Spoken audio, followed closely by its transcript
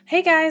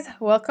Hey guys,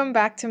 welcome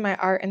back to my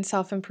Art and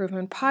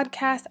Self-Improvement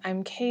podcast.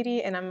 I'm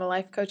Katie and I'm a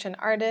life coach and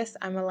artist.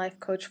 I'm a life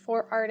coach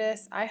for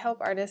artists. I help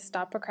artists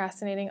stop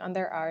procrastinating on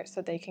their art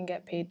so they can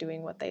get paid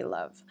doing what they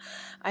love.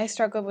 I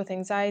struggle with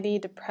anxiety,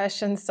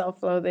 depression,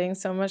 self-loathing,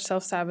 so much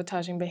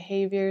self-sabotaging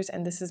behaviors,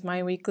 and this is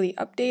my weekly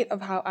update of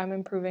how I'm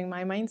improving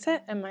my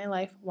mindset and my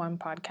life one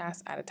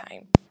podcast at a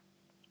time.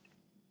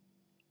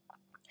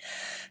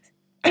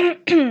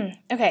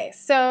 Okay,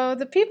 so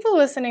the people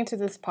listening to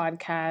this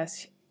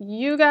podcast,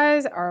 you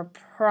guys are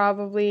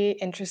probably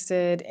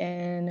interested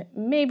in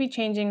maybe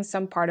changing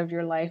some part of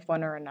your life,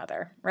 one or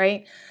another,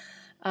 right?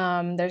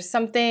 There's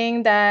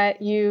something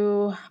that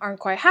you aren't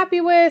quite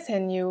happy with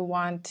and you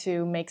want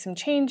to make some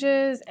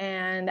changes.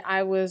 And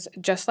I was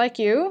just like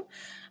you.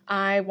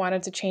 I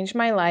wanted to change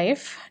my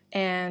life.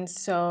 And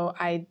so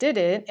I did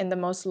it in the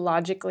most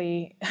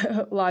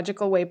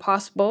logical way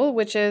possible,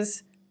 which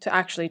is to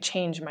actually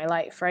change my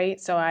life, right?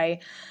 So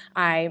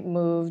I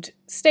moved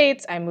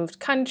states, I moved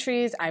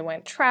countries, I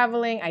went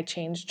traveling, I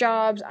changed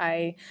jobs,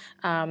 I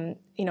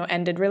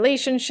ended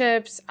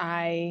relationships,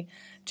 I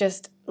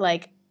just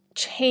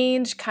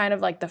changed kind of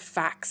like the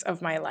facts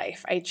of my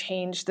life. I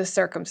changed the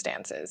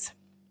circumstances.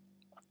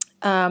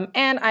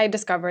 And I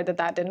discovered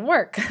that didn't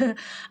work.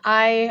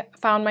 I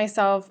found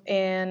myself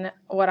in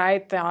what I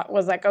thought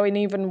was like an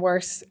even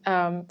worse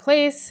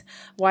place.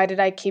 Why did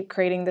I keep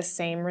creating the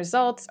same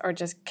results or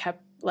just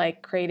kept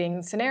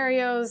creating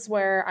scenarios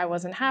where I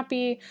wasn't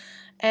happy?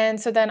 And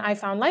so then I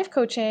found life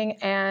coaching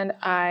and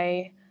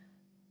I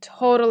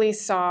totally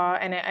saw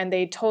and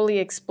they totally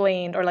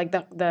explained, or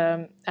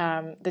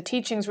the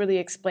teachings really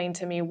explained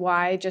to me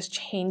why just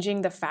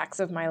changing the facts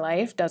of my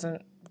life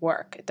doesn't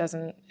work. It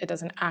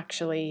doesn't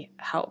actually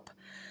help.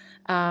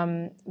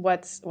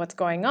 What's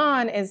going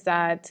on is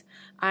that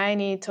I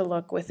need to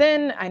look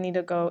within. I need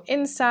to go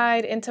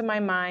inside into my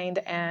mind,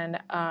 and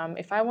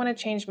if I want to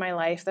change my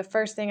life, the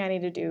first thing I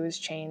need to do is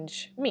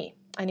change me.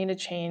 I need to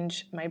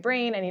change my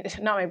brain.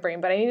 Not my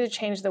brain, but I need to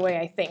change the way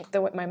I think,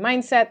 my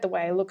mindset, the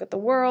way I look at the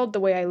world,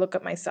 the way I look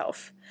at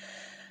myself.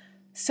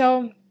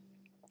 So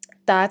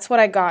that's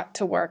what I got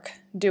to work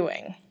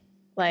doing.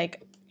 A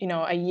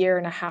year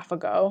and a half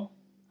ago,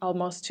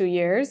 almost 2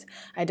 years,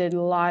 I did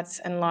lots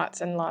and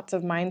lots and lots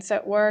of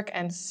mindset work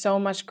and so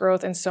much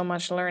growth and so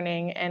much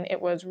learning, and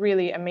it was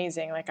really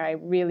amazing. I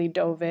really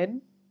dove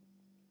in.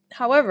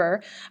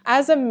 However,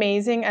 as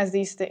amazing as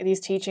these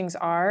teachings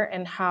are,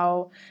 and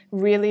how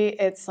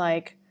really I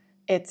think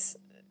it's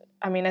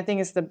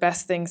the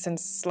best thing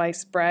since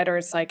sliced bread, or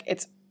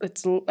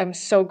I'm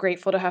so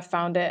grateful to have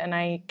found it, and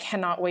I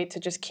cannot wait to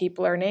just keep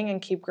learning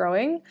and keep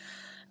growing.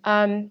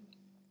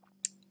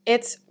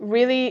 It's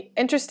really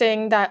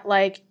interesting that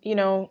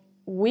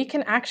we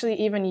can actually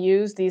even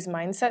use these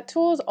mindset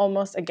tools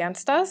almost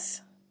against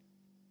us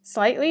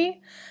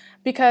slightly,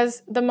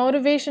 because the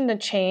motivation to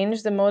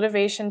change, the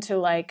motivation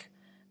to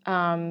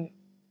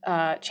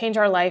change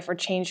our life or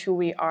change who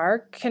we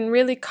are can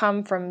really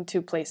come from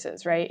two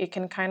places, right? It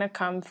can kind of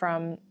come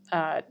from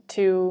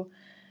two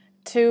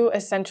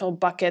essential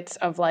buckets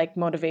of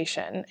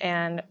motivation,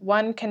 and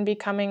one can be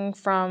coming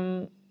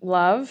from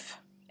love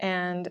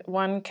and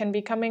one can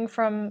be coming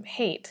from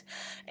hate.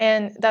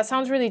 And that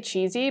sounds really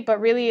cheesy,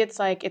 but really it's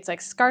like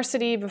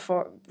scarcity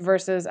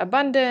versus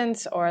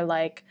abundance, or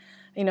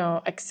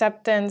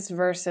acceptance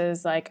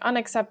versus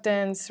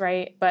unacceptance,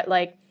 right? But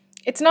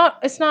it's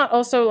not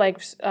also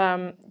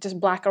just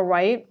black or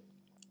white.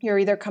 You're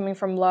either coming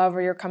from love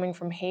or you're coming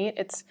from hate.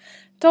 It's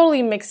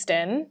totally mixed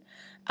in.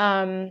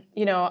 I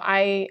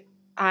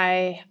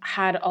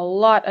had a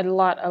lot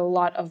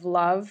of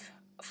love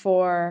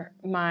for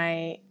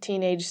my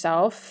teenage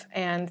self,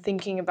 and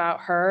thinking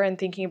about her and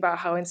thinking about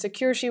how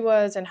insecure she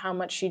was and how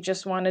much she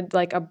just wanted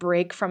a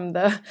break from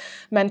the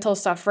mental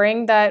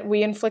suffering that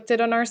we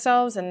inflicted on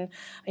ourselves. And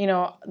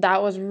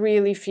that was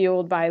really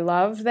fueled by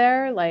love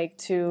there,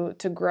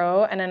 to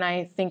grow. And then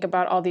I think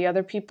about all the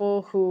other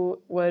people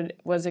who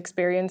was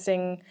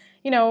experiencing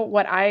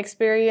what I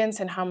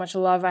experienced, and how much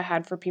love I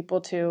had for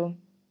people to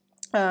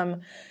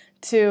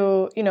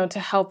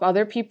help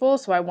other people.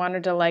 So I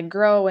wanted to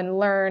grow and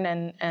learn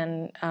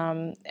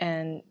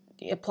and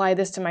apply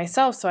this to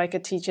myself so I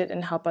could teach it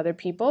and help other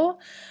people.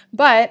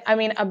 But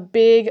a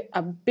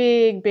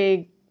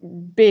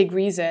big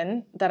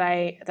reason that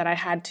I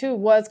had too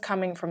was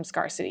coming from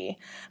scarcity.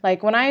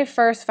 When I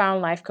first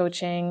found life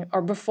coaching,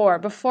 or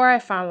before I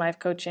found life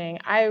coaching,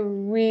 I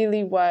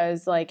really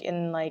was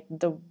in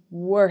the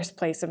worst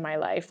place of my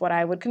life, what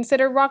I would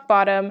consider rock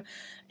bottom.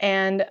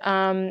 And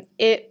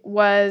it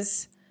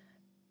was,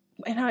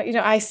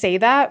 I say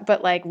that,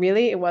 but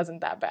really it wasn't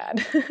that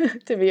bad,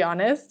 to be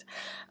honest.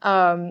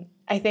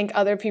 I think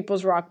other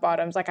people's rock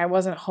bottoms, I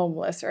wasn't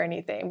homeless or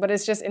anything, but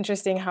it's just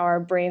interesting how our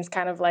brains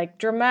kind of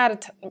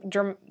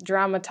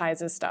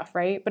dramatizes stuff,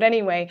 right? But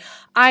anyway,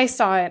 I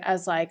saw it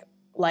as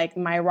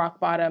my rock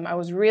bottom. I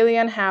was really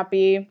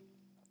unhappy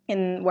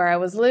in where I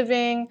was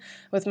living,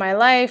 with my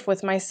life,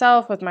 with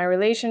myself, with my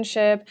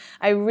relationship.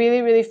 I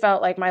really, really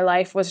felt like my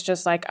life was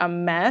just a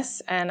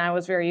mess, and I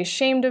was very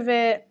ashamed of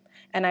it.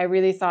 and I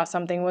really thought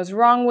something was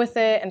wrong with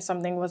it and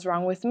something was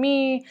wrong with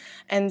me.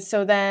 And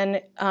so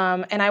then,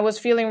 and I was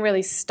feeling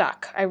really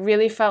stuck. I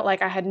really felt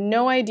like I had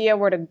no idea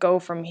where to go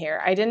from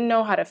here. I didn't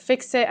know how to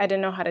fix it. I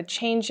didn't know how to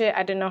change it.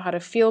 I didn't know how to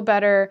feel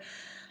better.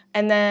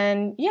 And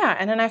then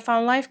I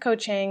found life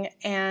coaching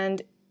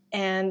and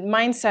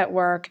mindset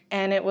work,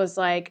 and it was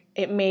like,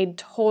 it made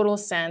total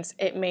sense.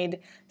 It made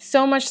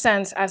so much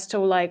sense as to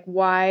like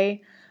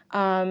why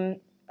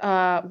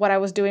what I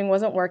was doing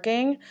wasn't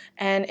working,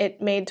 and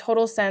it made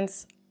total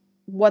sense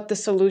what the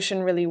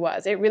solution really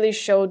was. It really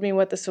showed me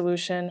what the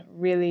solution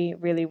really,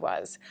 really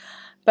was.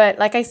 But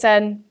like I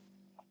said,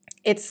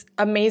 it's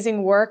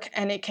amazing work,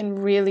 and it can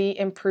really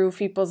improve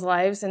people's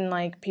lives, and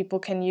like people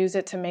can use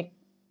it to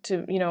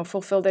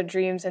fulfill their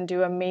dreams and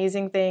do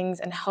amazing things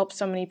and help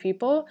so many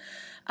people.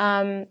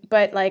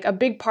 But like a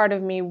big part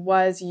of me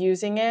was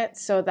using it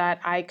so that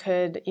I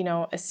could,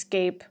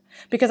 escape,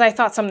 because I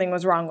thought something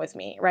was wrong with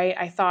me, right?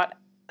 I thought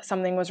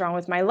something was wrong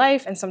with my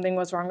life and something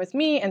was wrong with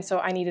me. And so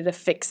I needed to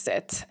fix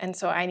it. And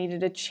so I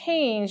needed to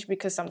change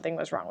because something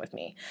was wrong with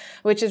me,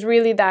 which is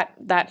really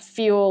that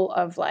fuel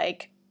of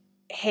like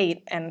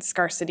hate and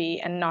scarcity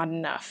and not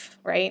enough,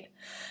 right?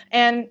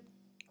 And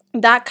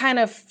that kind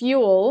of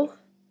fuel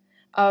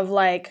of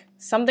like,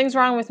 something's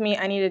wrong with me,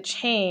 I need to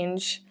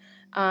change.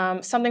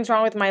 Something's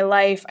wrong with my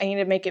life, I need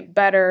to make it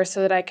better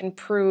so that I can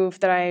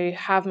prove that I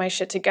have my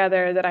shit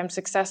together, that I'm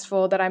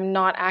successful, that I'm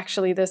not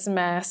actually this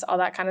mess, all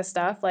that kind of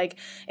stuff. Like,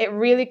 it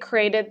really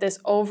created this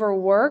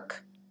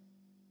overwork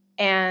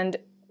and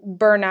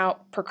burnout,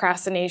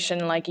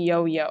 procrastination, like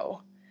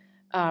yo-yo,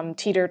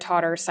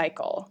 teeter-totter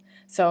cycle.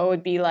 So it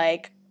would be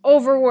like,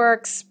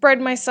 overwork,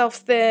 spread myself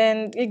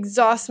thin,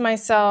 exhaust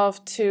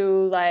myself,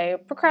 to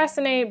like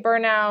procrastinate,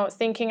 burnout,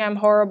 thinking I'm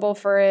horrible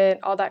for it,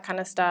 all that kind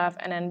of stuff.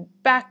 And then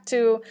back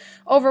to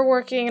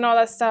overworking and all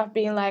that stuff,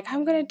 being like,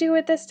 I'm going to do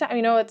it this time.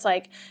 It's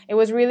like, it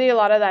was really a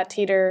lot of that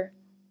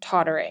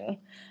teeter-tottering,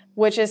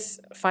 which is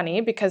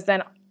funny because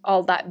then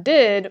all that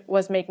did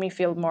was make me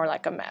feel more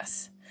like a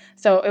mess.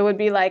 So it would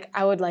be like,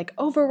 I would like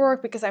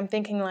overwork because I'm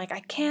thinking like,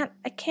 I can't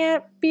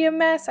be a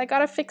mess. I got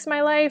to fix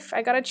my life.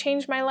 I got to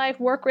change my life,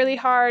 work really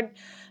hard,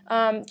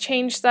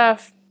 change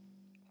stuff.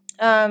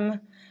 That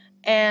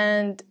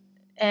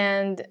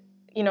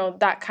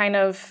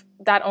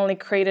only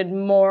created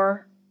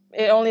more,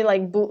 it only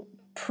like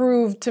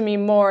proved to me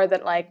more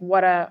that like,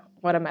 what a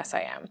mess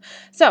I am.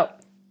 So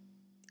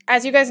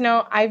as you guys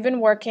know, I've been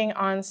working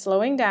on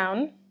slowing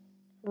down,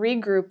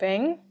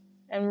 regrouping,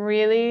 and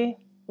really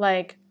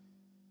like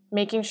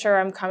making sure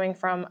I'm coming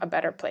from a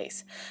better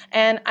place.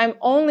 And I'm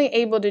only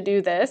able to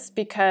do this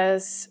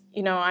because,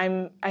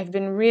 I've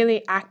been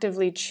really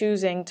actively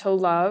choosing to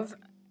love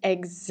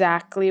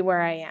exactly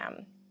where I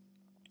am.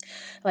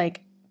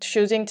 Like,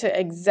 choosing to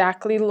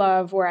exactly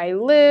love where I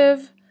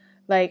live,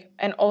 like,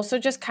 and also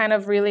just kind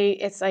of really,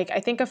 it's like, I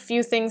think a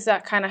few things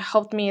that kind of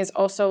helped me is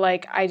also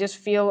like, I just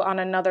feel on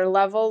another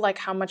level, like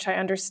how much I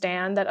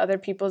understand that other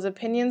people's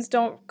opinions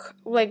don't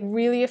like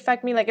really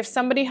affect me. Like if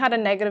somebody had a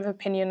negative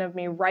opinion of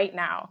me right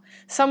now,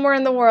 somewhere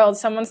in the world,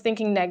 someone's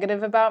thinking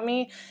negative about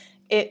me,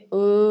 it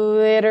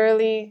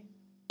literally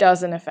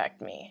doesn't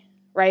affect me,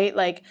 right?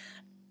 Like,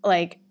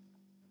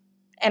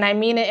 and I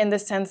mean it in the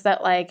sense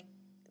that like,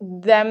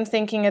 them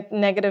thinking a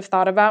negative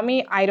thought about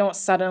me, I don't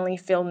suddenly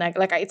feel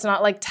like it's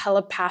not like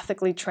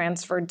telepathically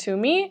transferred to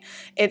me.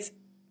 It's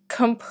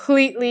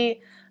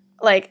completely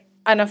like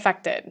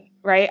unaffected,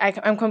 right?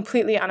 I'm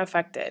completely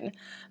unaffected.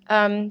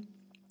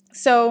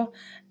 So,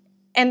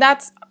 and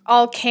that's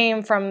all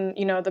came from,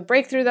 the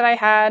breakthrough that I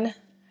had.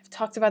 I've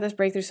talked about this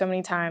breakthrough so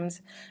many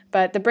times,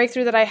 but the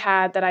breakthrough that I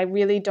had, that I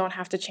really don't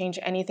have to change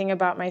anything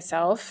about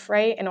myself,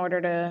 right? In order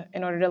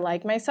to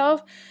like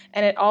myself.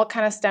 And it all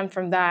kind of stemmed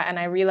from that. And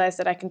I realized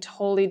that I can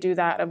totally do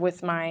that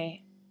with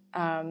my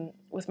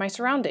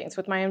surroundings,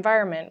 with my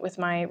environment, with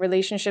my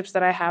relationships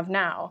that I have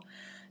now.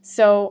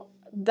 So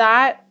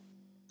that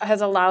has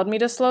allowed me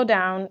to slow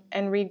down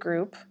and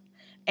regroup.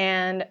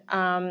 And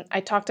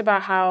I talked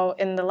about how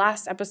in the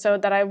last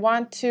episode that I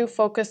want to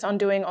focus on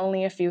doing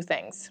only a few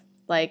things.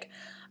 Like,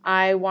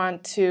 I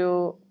want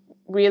to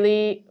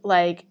really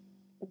like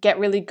get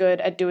really good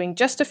at doing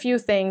just a few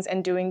things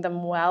and doing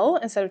them well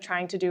instead of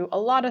trying to do a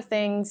lot of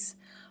things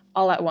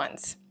all at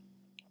once.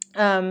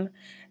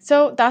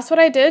 So that's what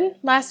I did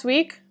last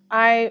week.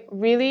 I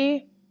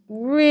really,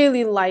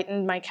 really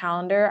lightened my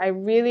calendar. I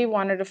really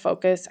wanted to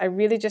focus. I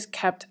really just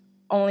kept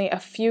only a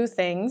few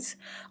things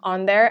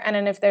on there. And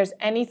then if there's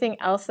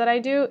anything else that I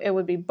do, it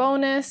would be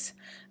bonus,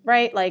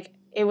 right? Like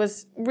it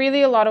was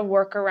really a lot of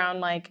work around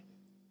like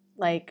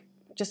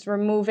just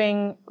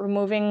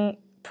removing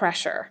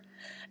pressure.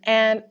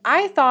 And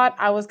I thought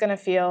I was going to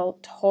feel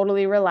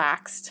totally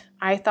relaxed.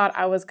 I thought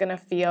I was going to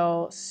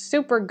feel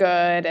super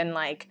good and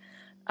like,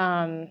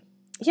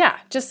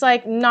 just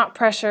like not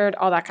pressured,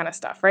 all that kind of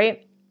stuff,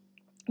 right?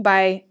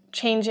 By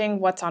changing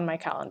what's on my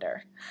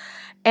calendar.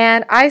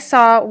 And I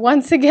saw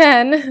once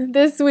again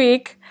this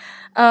week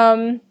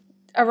a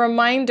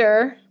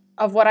reminder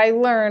of what I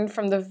learned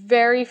from the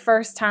very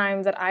first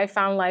time that I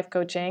found life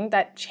coaching,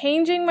 that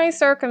changing my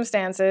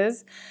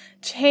circumstances,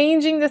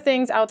 changing the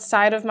things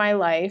outside of my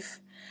life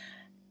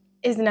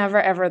is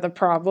never ever the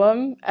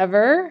problem,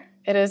 ever.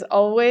 It is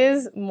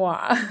always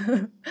moi.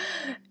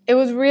 It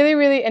was really,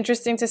 really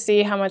interesting to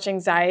see how much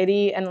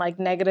anxiety and like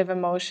negative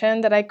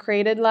emotion that I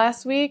created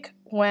last week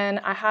when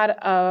I had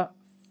a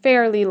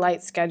fairly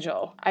light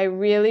schedule. I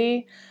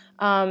really,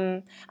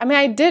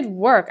 I did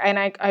work and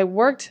I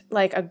worked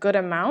like a good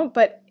amount,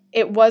 but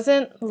it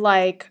wasn't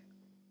like,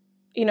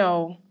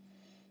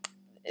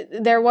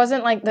 there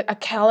wasn't like a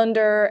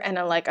calendar and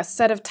a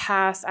set of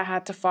tasks I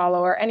had to follow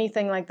or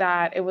anything like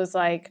that. It was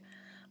like,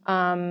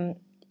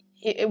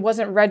 it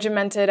wasn't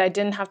regimented. I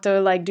didn't have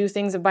to like do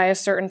things by a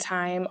certain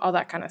time, all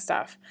that kind of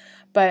stuff.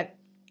 But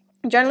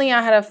generally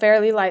I had a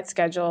fairly light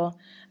schedule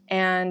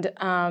and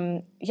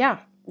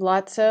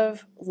lots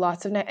of,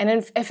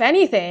 and if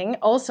anything,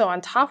 also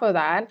on top of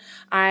that,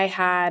 I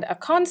had a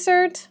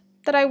concert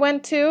that I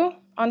went to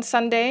on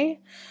Sunday.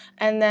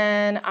 And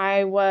then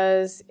I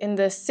was in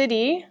the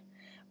city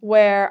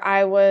where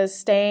I was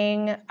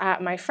staying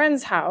at my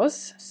friend's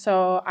house.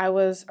 So I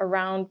was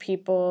around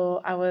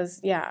people. I was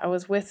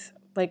with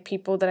like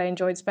people that I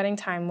enjoyed spending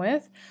time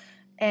with.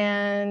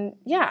 And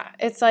yeah,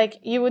 it's like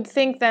you would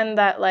think then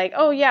that like,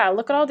 oh yeah,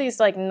 look at all these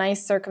like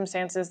nice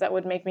circumstances that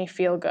would make me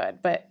feel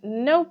good. But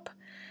nope,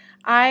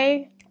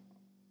 I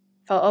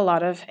felt a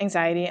lot of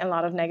anxiety and a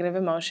lot of negative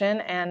emotion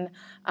and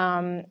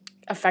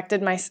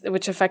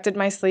which affected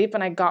my sleep,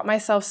 and I got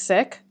myself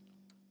sick.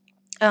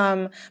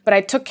 But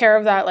I took care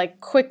of that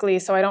like quickly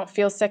so I don't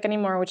feel sick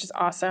anymore, which is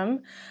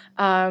awesome.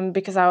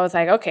 Because I was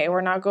like, okay,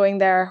 we're not going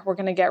there. We're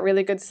going to get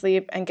really good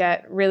sleep and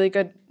get really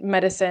good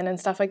medicine and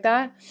stuff like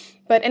that.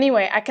 But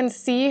anyway, I can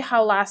see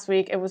how last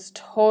week it was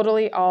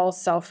totally all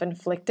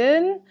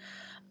self-inflicted.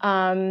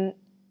 I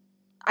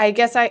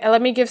guess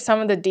let me give some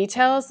of the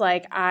details.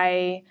 Like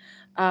I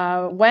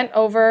went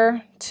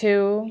over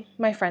to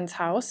my friend's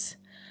house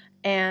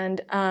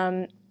and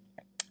my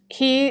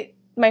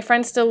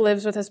friend still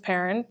lives with his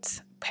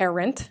parent,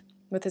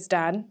 with his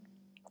dad,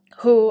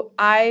 who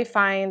I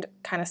find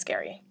kind of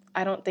scary.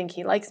 I don't think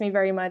he likes me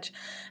very much.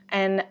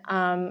 And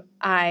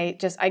I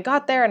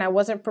got there and I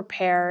wasn't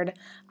prepared.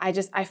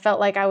 I felt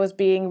like I was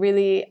being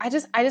really, I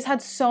just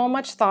had so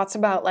much thoughts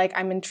about like,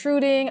 I'm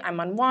intruding, I'm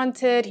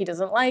unwanted, he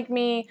doesn't like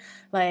me,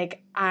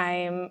 like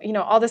I'm,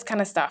 all this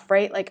kind of stuff,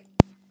 right? Like,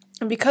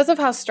 and because of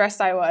how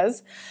stressed I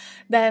was,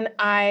 then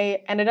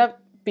I ended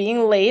up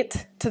being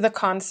late to the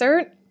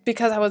concert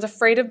because I was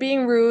afraid of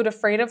being rude,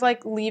 afraid of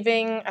like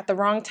leaving at the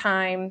wrong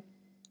time,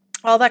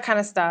 all that kind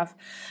of stuff.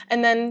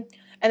 And then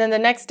the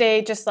next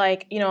day, just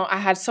like, I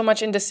had so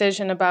much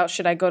indecision about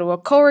should I go to a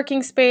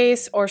co-working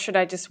space or should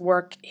I just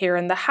work here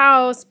in the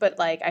house? But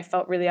like, I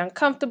felt really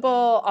uncomfortable,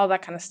 all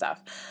that kind of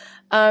stuff.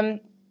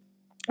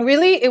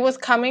 Really, it was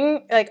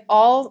coming, like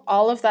all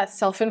of that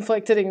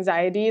self-inflicted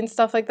anxiety and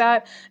stuff like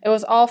that. It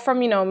was all from,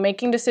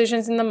 making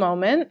decisions in the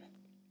moment,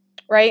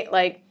 right?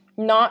 Like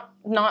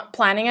not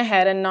planning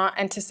ahead and not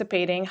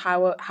anticipating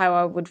how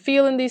I would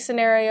feel in these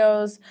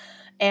scenarios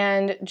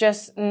and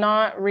just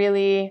not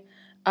really,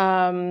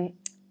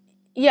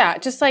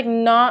 just like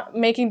not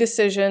making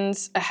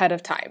decisions ahead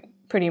of time,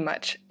 pretty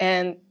much.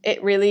 And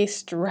it really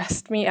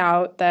stressed me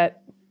out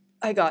that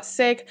I got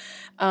sick.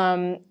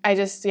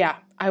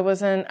 I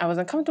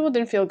wasn't comfortable,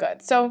 didn't feel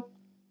good. So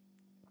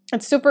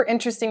it's super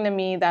interesting to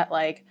me that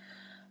like,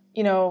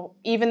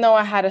 even though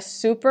I had a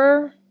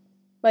super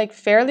like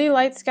fairly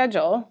light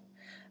schedule,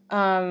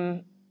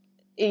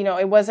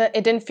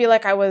 it didn't feel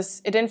like I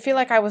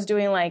was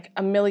doing like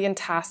a million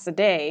tasks a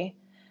day.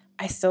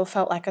 I still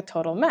felt like a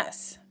total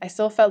mess. I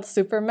still felt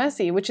super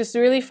messy, which is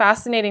really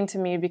fascinating to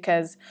me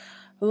because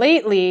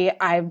lately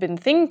I've been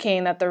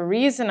thinking that the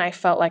reason I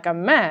felt like a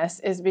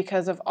mess is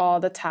because of all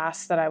the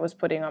tasks that I was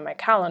putting on my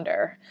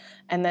calendar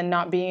and then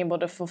not being able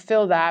to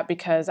fulfill that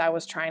because I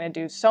was trying to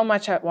do so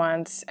much at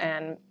once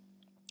and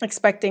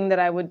expecting that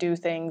I would do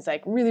things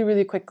like really,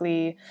 really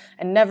quickly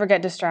and never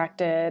get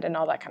distracted and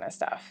all that kind of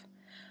stuff,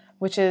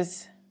 which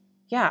is,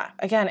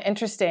 again,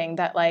 interesting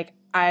that like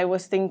I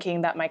was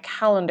thinking that my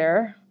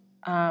calendar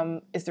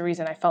is the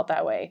reason I felt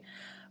that way.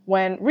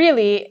 When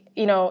really,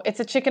 it's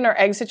a chicken or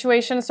egg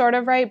situation sort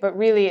of, right? But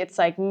really it's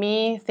like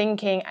me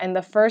thinking in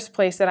the first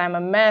place that I'm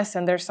a mess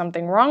and there's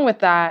something wrong with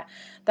that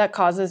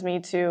causes me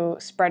to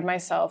spread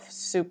myself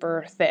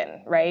super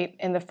thin, right?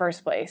 In the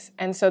first place.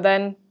 And so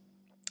then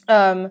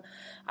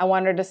I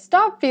wanted to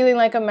stop feeling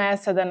like a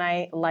mess, so then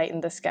I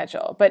lightened the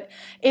schedule. But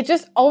it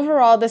just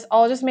overall, this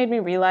all just made me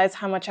realize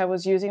how much I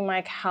was using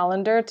my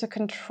calendar to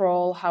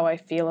control how I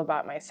feel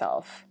about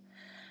myself.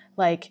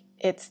 Like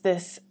it's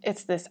this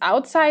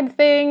outside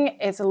thing.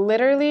 It's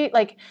literally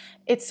like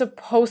it's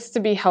supposed to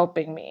be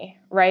helping me,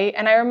 right?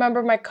 And I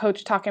remember my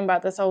coach talking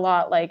about this a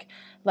lot, like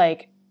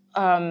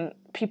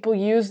people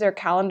use their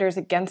calendars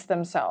against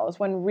themselves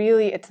when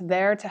really it's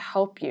there to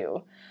help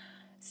you.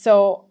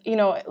 So,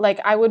 like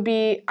I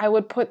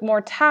would put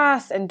more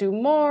tasks and do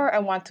more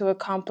and want to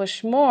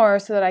accomplish more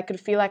so that I could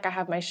feel like I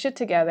have my shit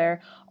together,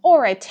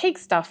 or I take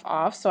stuff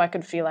off so I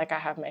could feel like I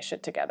have my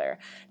shit together.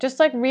 Just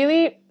like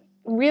really,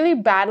 really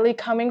badly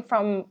coming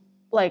from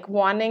like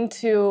wanting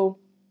to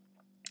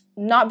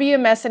not be a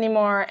mess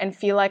anymore and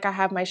feel like I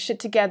have my shit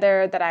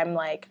together, that I'm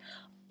like,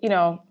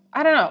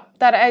 I don't know,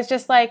 that it's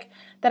just like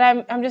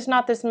that I'm just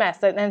not this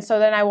mess. And so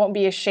then I won't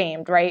be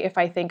ashamed, right? If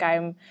I think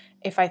I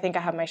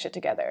have my shit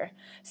together.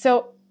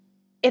 So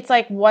it's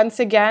like, once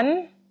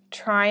again,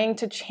 trying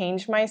to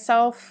change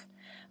myself,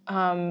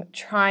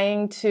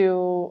 trying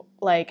to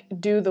like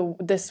do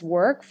this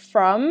work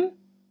from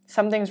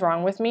something's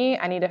wrong with me.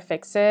 I need to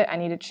fix it. I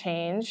need to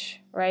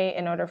change, right?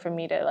 In order for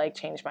me to like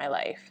change my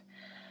life.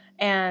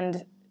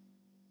 And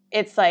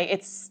it's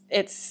like,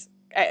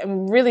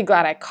 I'm really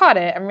glad I caught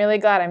it. I'm really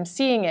glad I'm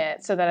seeing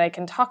it so that I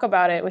can talk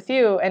about it with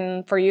you,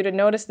 and for you to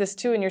notice this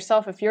too in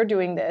yourself if you're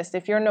doing this,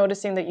 if you're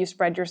noticing that you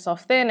spread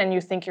yourself thin and you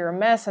think you're a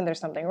mess and there's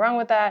something wrong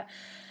with that.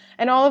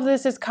 And all of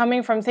this is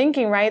coming from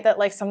thinking, right, that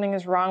like something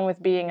is wrong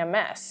with being a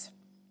mess.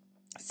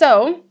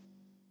 So,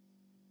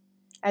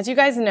 as you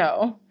guys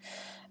know,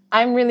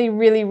 I'm really,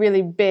 really,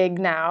 really big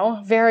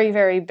now, very,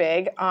 very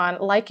big on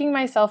liking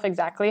myself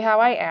exactly how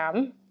I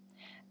am.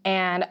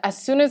 And as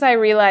soon as I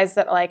realized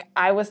that like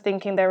I was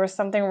thinking there was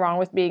something wrong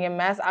with being a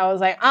mess, I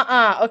was like,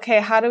 okay,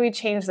 how do we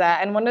change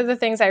that? And one of the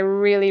things I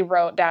really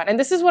wrote down, and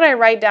this is what I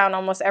write down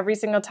almost every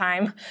single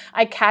time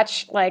I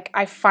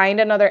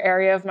find another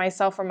area of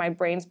myself where my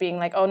brain's being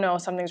like, oh no,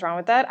 something's wrong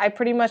with that. I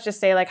pretty much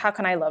just say like, how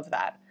can I love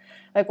that?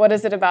 Like, what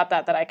is it about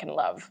that I can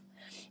love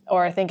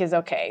or I think is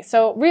okay?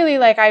 So really,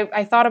 like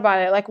I thought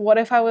about it, like, what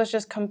if I was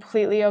just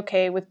completely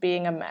okay with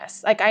being a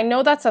mess? Like, I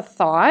know that's a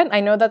thought. I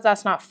know that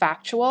that's not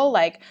factual.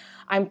 Like,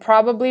 I'm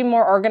probably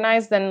more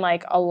organized than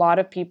like a lot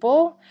of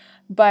people,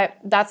 but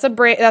that's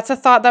a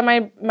thought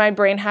that my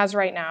brain has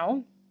right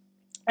now.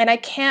 And I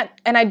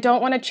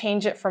don't want to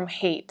change it from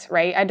hate,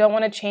 right? I don't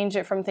want to change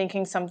it from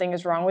thinking something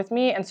is wrong with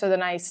me. And so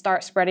then I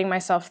start spreading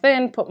myself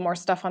thin, put more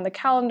stuff on the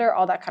calendar,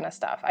 all that kind of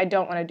stuff. I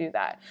don't want to do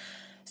that.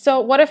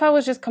 So what if I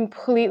was just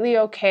completely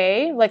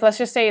okay? Like, let's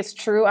just say it's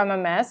true, I'm a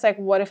mess. Like,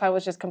 what if I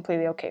was just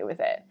completely okay with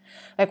it?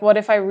 Like, what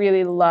if I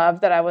really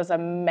loved that I was a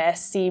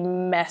messy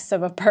mess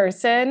of a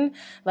person?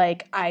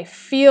 Like, I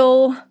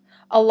feel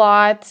a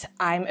lot,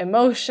 I'm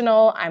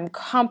emotional, I'm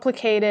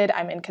complicated,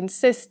 I'm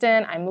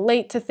inconsistent, I'm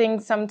late to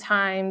things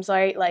sometimes,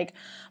 right? Like,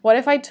 what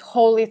if I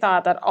totally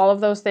thought that all of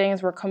those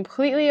things were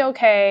completely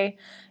okay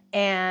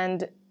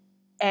and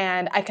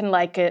I can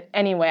like it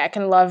anyway. I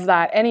can love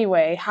that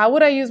anyway. How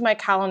would I use my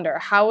calendar?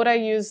 How would I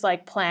use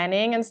like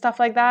planning and stuff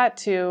like that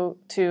to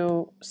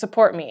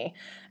support me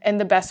in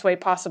the best way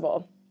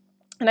possible?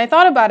 And I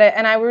thought about it,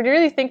 and I would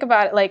really think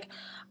about it, like,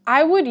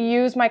 I would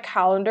use my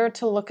calendar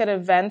to look at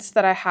events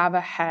that I have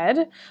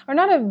ahead, or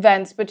not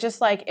events, but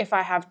just like if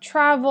I have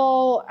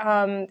travel,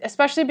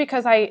 especially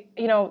because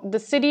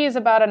the city is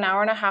about an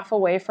hour and a half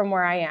away from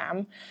where I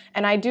am.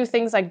 And I do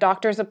things like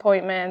doctor's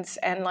appointments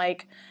and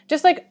like,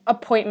 just like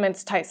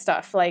appointments type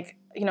stuff. Like,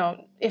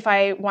 if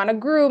I want to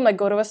groom, like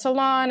go to a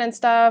salon and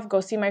stuff, go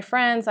see my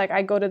friends, like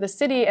I go to the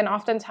city, and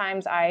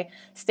oftentimes I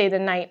stay the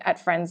night at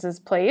friends'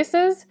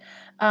 places.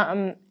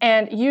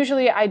 And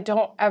usually I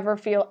don't ever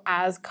feel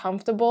as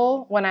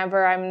comfortable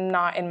whenever I'm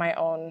not in my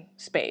own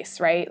space,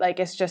 right? Like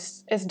it's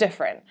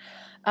different.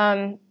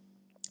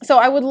 So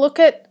I would look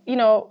at,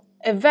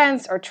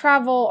 events or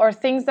travel or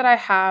things that I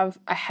have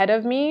ahead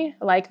of me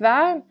like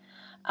that.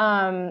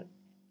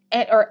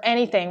 Or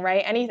anything,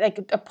 right? Any like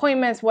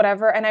appointments,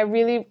 whatever. And I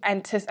really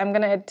I'm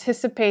going to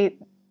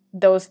anticipate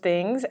those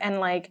things and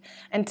like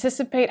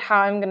anticipate how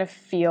I'm going to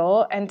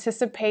feel,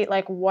 anticipate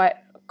like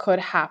what could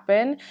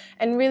happen,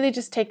 and really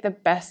just take the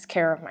best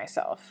care of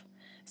myself.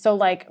 So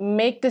like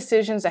make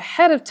decisions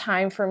ahead of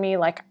time for me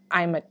like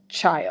I'm a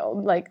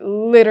child, like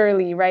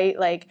literally, right?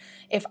 Like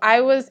if I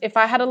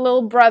had a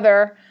little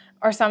brother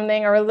or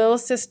something, or a little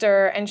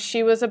sister, and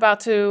she was about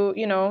to,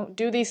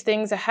 do these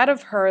things ahead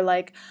of her,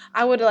 like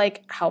I would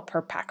like help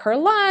her pack her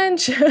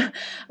lunch,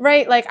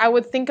 right? Like I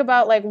would think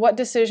about like what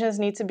decisions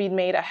need to be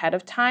made ahead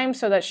of time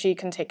so that she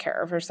can take care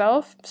of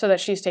herself, so that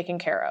she's taken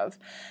care of.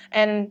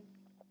 And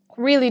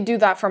really do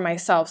that for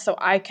myself so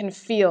I can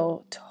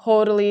feel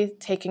totally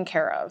taken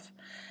care of.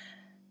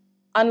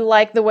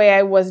 Unlike the way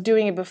I was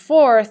doing it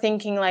before,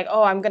 thinking like,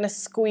 oh, I'm going to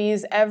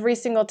squeeze every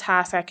single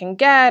task I can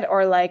get,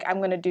 or like I'm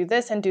going to do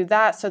this and do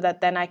that so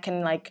that then I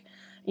can like,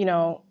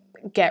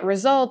 get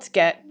results,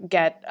 change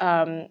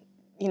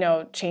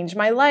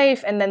my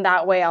life. And then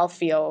that way I'll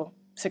feel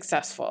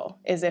successful,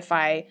 is if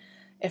I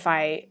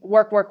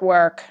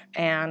work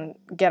and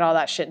get all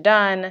that shit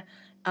done.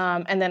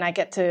 And then I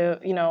get to,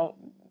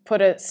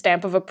 put a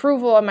stamp of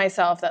approval on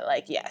myself that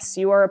like, yes,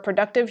 you are a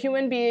productive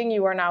human being.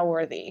 You are now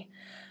worthy.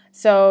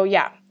 So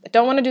yeah, I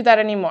don't want to do that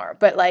anymore.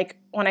 But like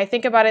when I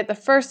think about it the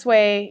first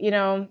way,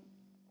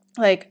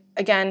 like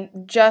again,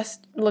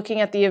 just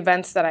looking at the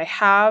events that I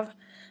have,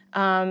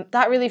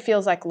 that really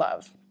feels like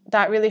love.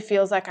 That really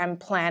feels like I'm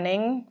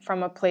planning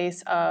from a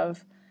place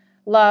of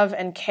love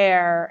and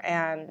care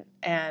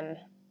and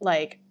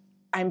like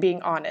I'm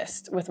being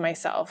honest with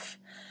myself.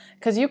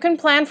 Because you can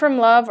plan from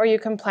love or you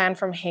can plan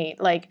from hate.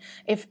 Like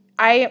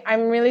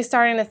I'm really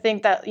starting to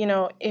think that,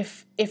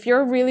 if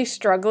you're really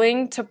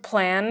struggling to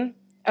plan,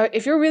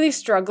 if you're really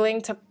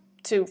struggling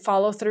to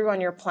follow through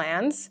on your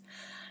plans,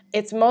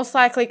 it's most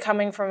likely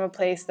coming from a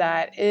place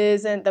that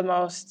isn't the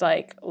most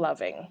like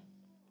loving,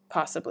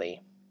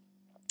 possibly.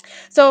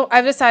 So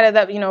I've decided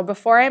that,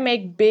 before I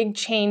make big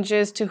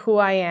changes to who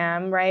I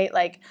am, right,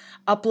 like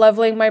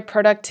up-leveling my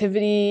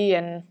productivity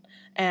and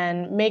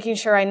making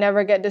sure I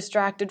never get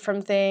distracted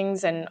from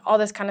things and all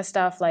this kind of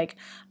stuff, like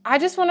I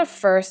just want to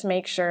first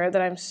make sure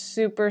that I'm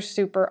super,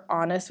 super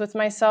honest with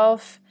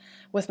myself,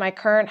 with my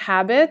current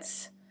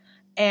habits,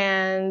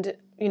 and,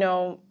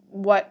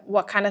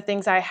 what kind of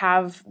things I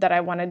have that I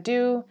want to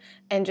do,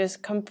 and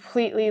just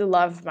completely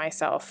love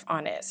myself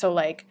on it. So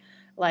like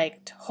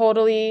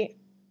totally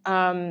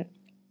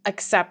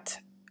accept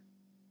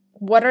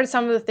what are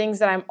some of the things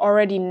that I'm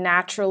already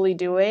naturally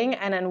doing,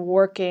 and then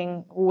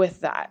working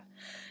with that.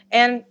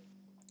 And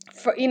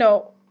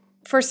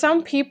for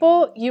some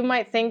people, you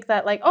might think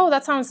that like, oh,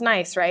 that sounds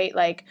nice, right?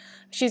 Like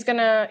she's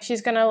gonna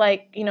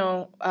like,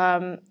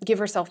 give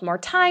herself more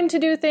time to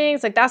do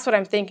things. Like that's what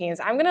I'm thinking, is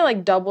I'm gonna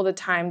like double the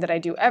time that I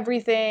do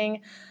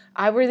everything.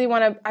 I really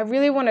want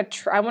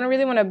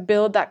to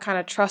build that kind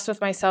of trust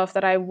with myself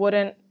that I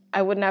would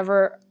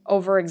never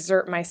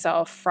overexert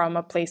myself from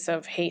a place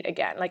of hate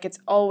again. Like it's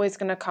always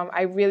going to come.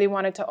 I really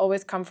want it to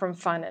always come from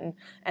fun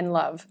and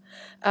love.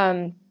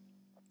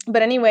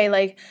 But anyway,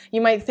 like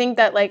you might think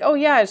that like, oh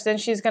yeah, then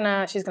she's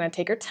gonna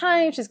take her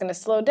time. She's gonna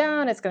slow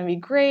down. It's gonna be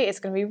great. It's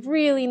gonna be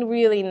really,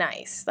 really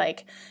nice.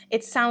 Like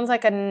it sounds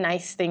like a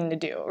nice thing to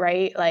do,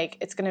 right? Like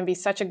it's gonna be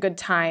such a good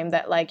time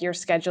that like your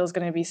schedule is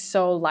gonna be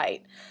so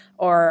light,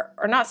 or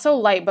not so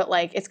light, but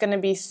like it's gonna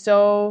be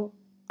so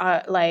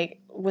like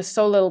with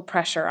so little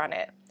pressure on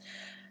it.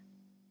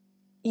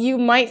 You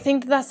might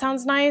think that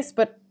sounds nice,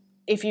 but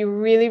if you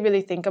really,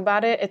 really think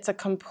about it, it's a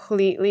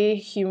completely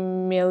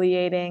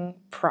humiliating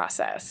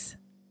process.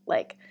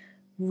 Like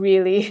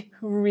really,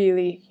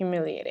 really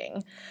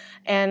humiliating.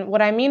 And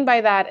what I mean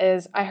by that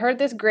is I heard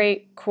this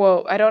great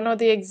quote. I don't know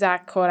the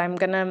exact quote.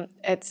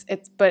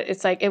 But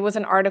it's like, it was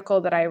an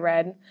article that I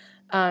read.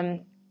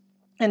 And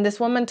this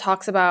woman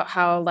talks about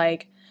how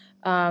like,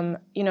 a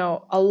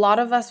lot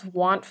of us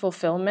want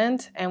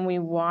fulfillment, and we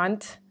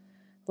want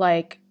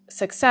like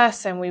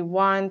success, and we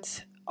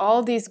want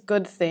all these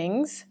good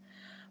things,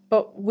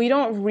 but we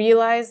don't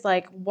realize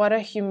like what a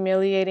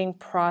humiliating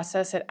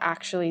process it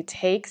actually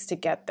takes to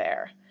get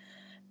there.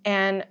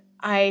 And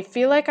I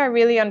feel like I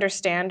really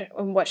understand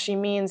what she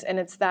means. And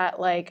it's that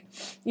like,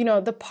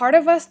 the part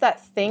of us that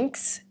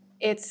thinks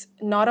it's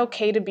not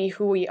okay to be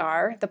who we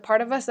are, the part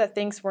of us that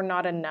thinks we're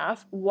not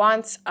enough,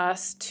 wants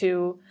us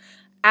to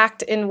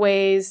act in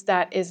ways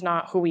that is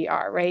not who we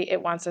are, right?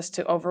 It wants us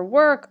to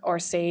overwork or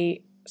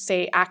say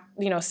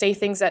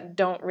things that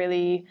don't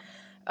really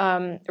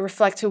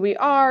reflect who we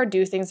are,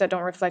 do things that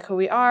don't reflect who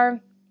we are,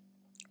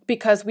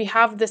 because we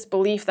have this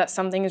belief that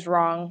something is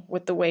wrong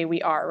with the way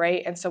we are,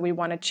 right? And so we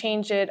want to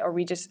change it, or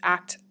we just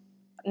act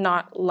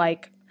not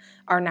like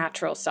our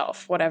natural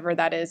self, whatever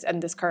that is in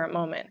this current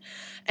moment.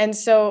 And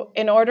so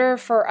in order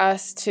for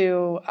us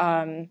to,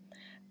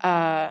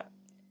 I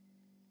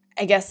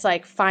guess,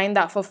 like find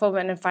that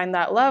fulfillment and find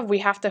that love, we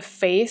have to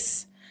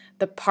face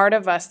the part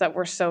of us that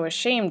we're so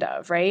ashamed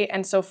of, right?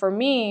 And so for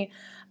me,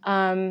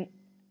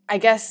 I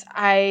guess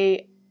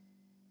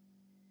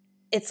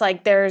it's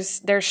like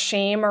there's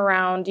shame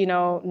around,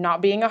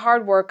 not being a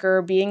hard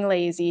worker, being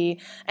lazy,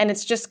 and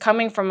it's just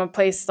coming from a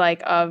place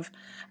like of,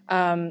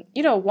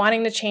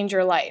 wanting to change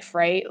your life,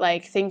 right?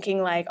 Like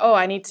thinking like, oh,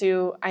 I need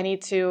to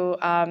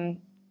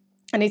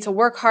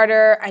work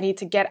harder. I need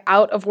to get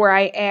out of where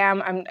I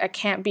am. I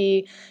can't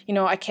be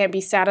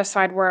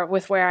satisfied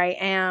with where I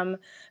am.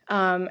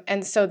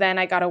 And so then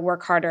I got to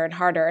work harder and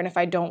harder. And if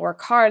I don't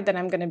work hard, then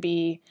I'm going to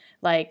be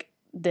like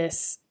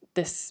this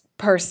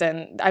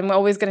person. I'm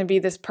always going to be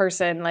this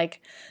person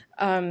like,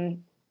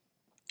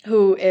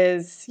 who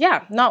is,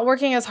 not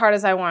working as hard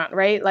as I want,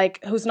 right?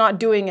 Like who's not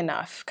doing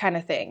enough kind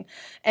of thing.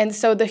 And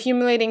so the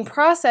humiliating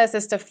process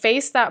is to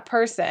face that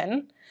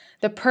person,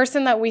 the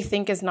person that we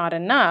think is not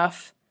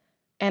enough,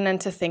 and then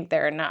to think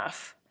they're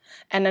enough.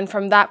 And then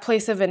from that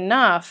place of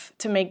enough,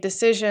 to make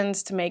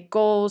decisions, to make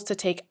goals, to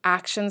take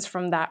actions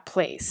from that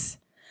place,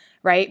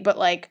 right? But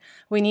like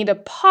we need to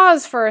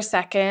pause for a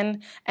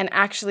second and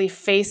actually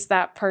face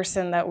that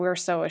person that we're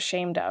so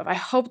ashamed of. I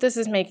hope this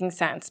is making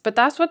sense. But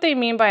that's what they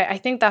mean by, I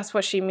think that's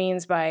what she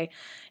means by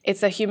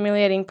it's a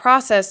humiliating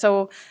process.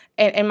 So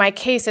in my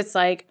case, it's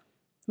like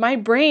my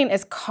brain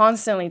is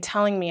constantly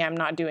telling me I'm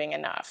not doing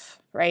enough,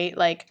 right?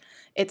 Like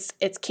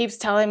it keeps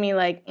telling me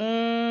like,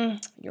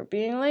 you're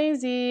being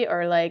lazy,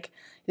 or like,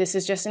 this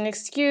is just an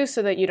excuse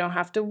so that you don't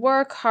have to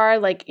work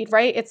hard. Like,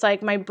 right? It's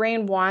like my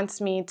brain wants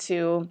me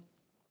to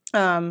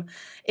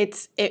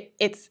It's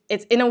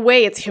in a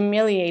way, it's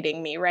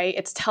humiliating me, right?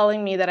 It's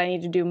telling me that I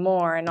need to do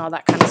more and all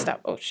that kind of stuff.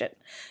 Oh shit.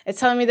 It's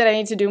telling me that I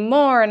need to do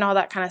more and all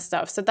that kind of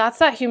stuff. So that's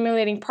that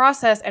humiliating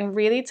process, and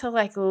really to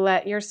like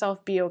let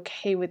yourself be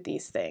okay with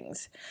these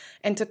things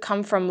and to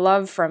come from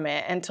love from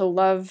it, and to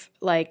love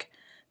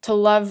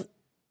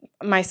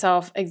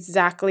myself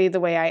exactly the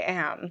way I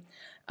am.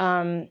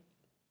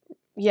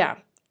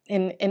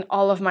 In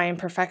all of my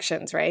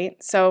imperfections,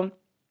 right? So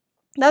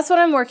that's what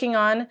I'm working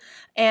on.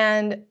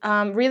 And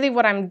really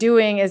what I'm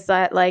doing is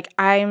that like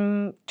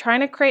I'm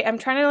trying to create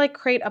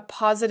a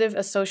positive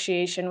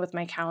association with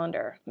my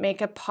calendar,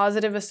 make a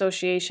positive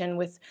association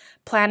with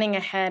planning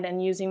ahead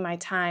and using my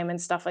time and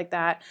stuff like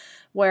that.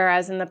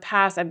 Whereas in the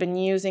past, I've been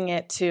using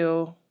it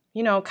to,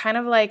 kind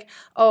of like,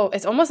 oh,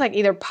 it's almost like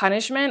either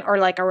punishment or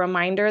like a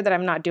reminder that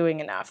I'm not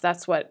doing enough.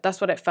 That's what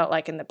it felt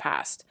like in the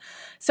past.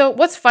 So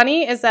what's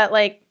funny is that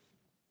like,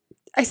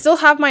 I still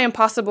have my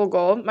impossible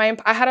goal.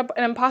 I had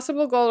an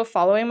impossible goal of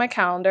following my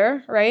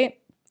calendar, right?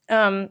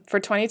 For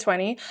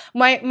 2020.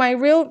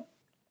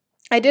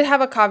 I did have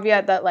a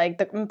caveat that like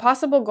the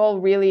impossible goal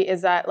really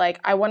is that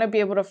like I want to be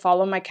able to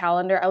follow my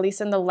calendar at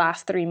least in the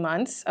last 3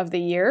 months of the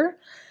year.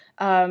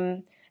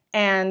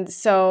 And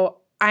so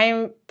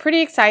I'm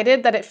pretty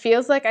excited that it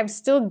feels like I'm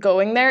still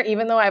going there,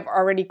 even though I've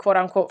already quote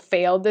unquote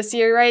failed this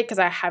year, right? Because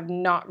I have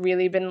not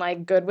really been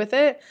like good with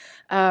it.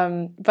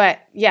 But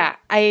yeah,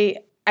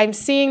 I'm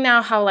seeing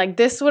now how like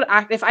this would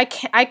act if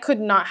I could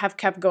not have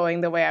kept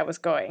going the way I was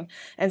going.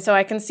 And so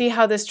I can see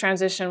how this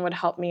transition would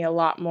help me a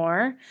lot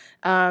more.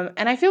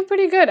 And I feel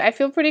pretty good. I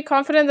feel pretty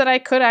confident that I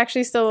could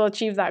actually still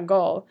achieve that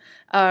goal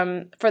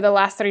for the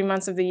last 3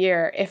 months of the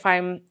year if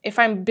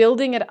I'm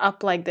building it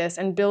up like this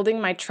and building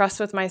my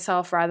trust with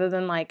myself rather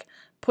than like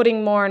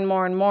putting more and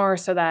more and more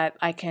so that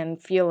I can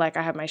feel like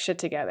I have my shit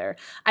together.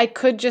 I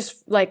could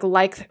just like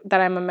that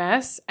I'm a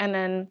mess and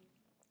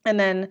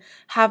then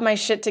have my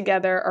shit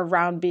together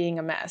around being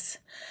a mess.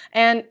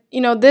 And,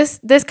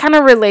 this kind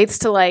of relates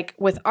to like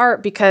with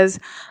art, because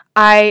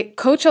I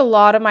coach a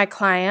lot of my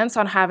clients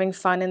on having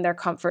fun in their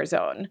comfort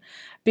zone,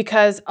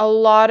 because a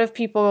lot of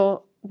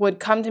people would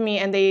come to me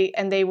and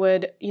they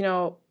would,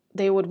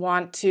 they would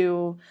want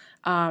to,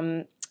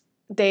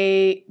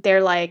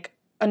 they're like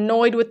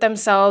annoyed with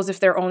themselves if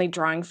they're only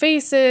drawing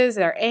faces.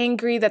 They're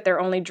angry that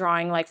they're only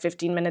drawing like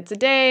 15 minutes a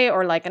day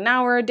or like an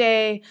hour a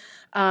day.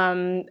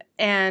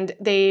 And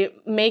they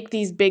make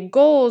these big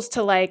goals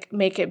to like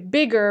make it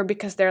bigger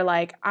because they're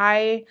like,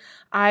 I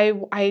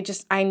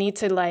need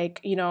to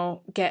like,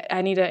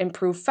 I need to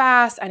improve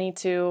fast. I need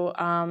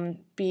to,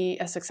 be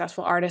a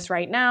successful artist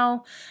right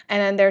now.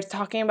 And then they're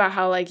talking about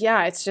how like,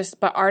 yeah,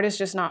 but art is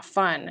just not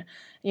fun.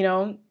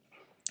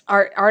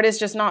 Art is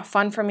just not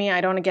fun for me.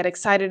 I don't get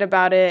excited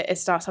about it.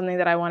 It's not something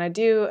that I want to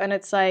do. And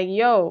it's like,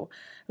 yo,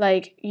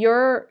 like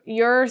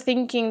you're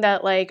thinking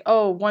that like,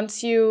 oh,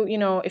 once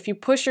if you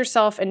push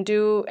yourself and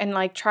do and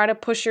like try to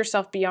push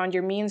yourself beyond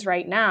your means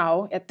right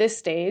now at this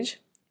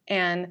stage,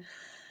 and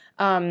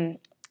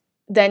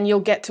then you'll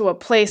get to a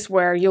place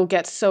where you'll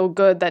get so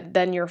good that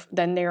then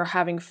you're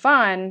having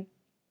fun.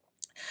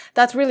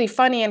 That's really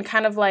funny and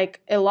kind of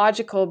like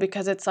illogical,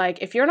 because it's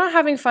like, if you're not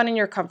having fun in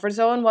your comfort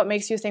zone, what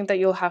makes you think that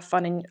you'll have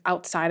fun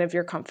outside of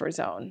your comfort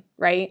zone,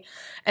 right?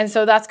 And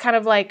so that's kind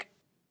of like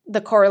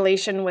the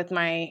correlation with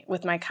my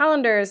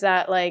calendar, is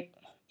that like,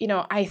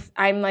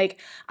 I'm like,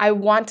 I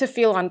want to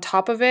feel on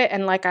top of it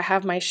and like I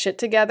have my shit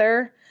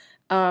together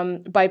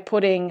by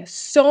putting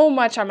so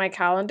much on my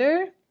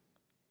calendar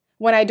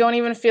when I don't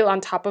even feel on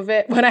top of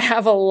it when I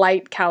have a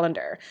light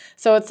calendar.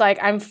 So it's like,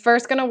 I'm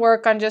first going to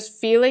work on just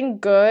feeling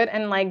good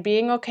and like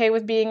being okay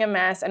with being a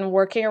mess and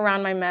working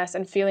around my mess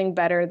and feeling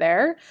better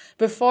there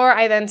before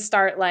I then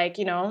start like,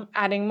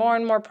 adding more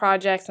and more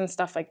projects and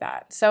stuff like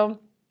that.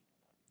 So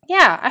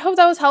yeah, I hope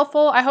that was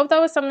helpful. I hope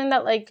that was something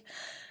that like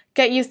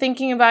get you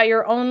thinking about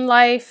your own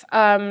life,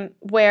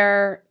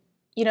 where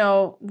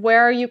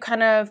are you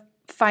kind of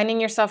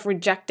finding yourself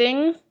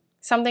rejecting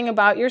something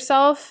about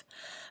yourself,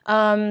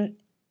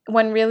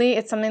 when really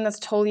it's something that's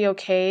totally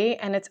okay,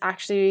 and it's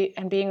actually,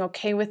 and being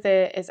okay with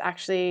it is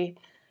actually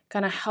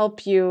going to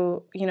help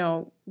you,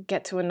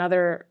 get to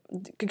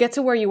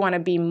where you want to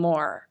be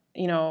more,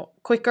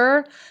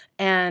 quicker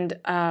and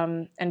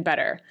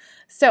better.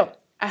 So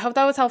I hope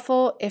that was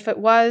helpful. If it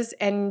was,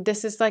 and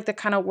this is like the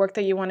kind of work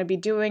that you want to be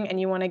doing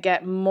and you want to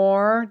get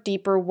more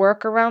deeper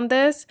work around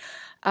this,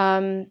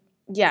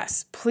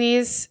 yes,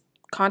 please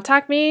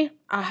contact me.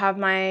 I have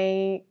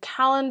my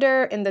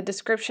calendar in the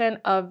description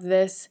of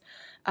this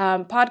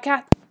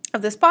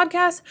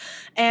podcast.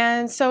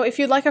 And so if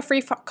you'd like a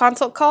free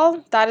consult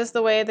call, that is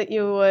the way that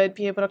you would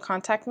be able to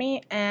contact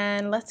me,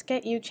 and let's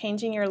get you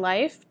changing your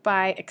life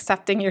by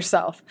accepting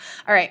yourself.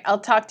 All right, I'll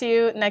talk to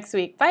you next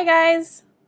week. Bye guys.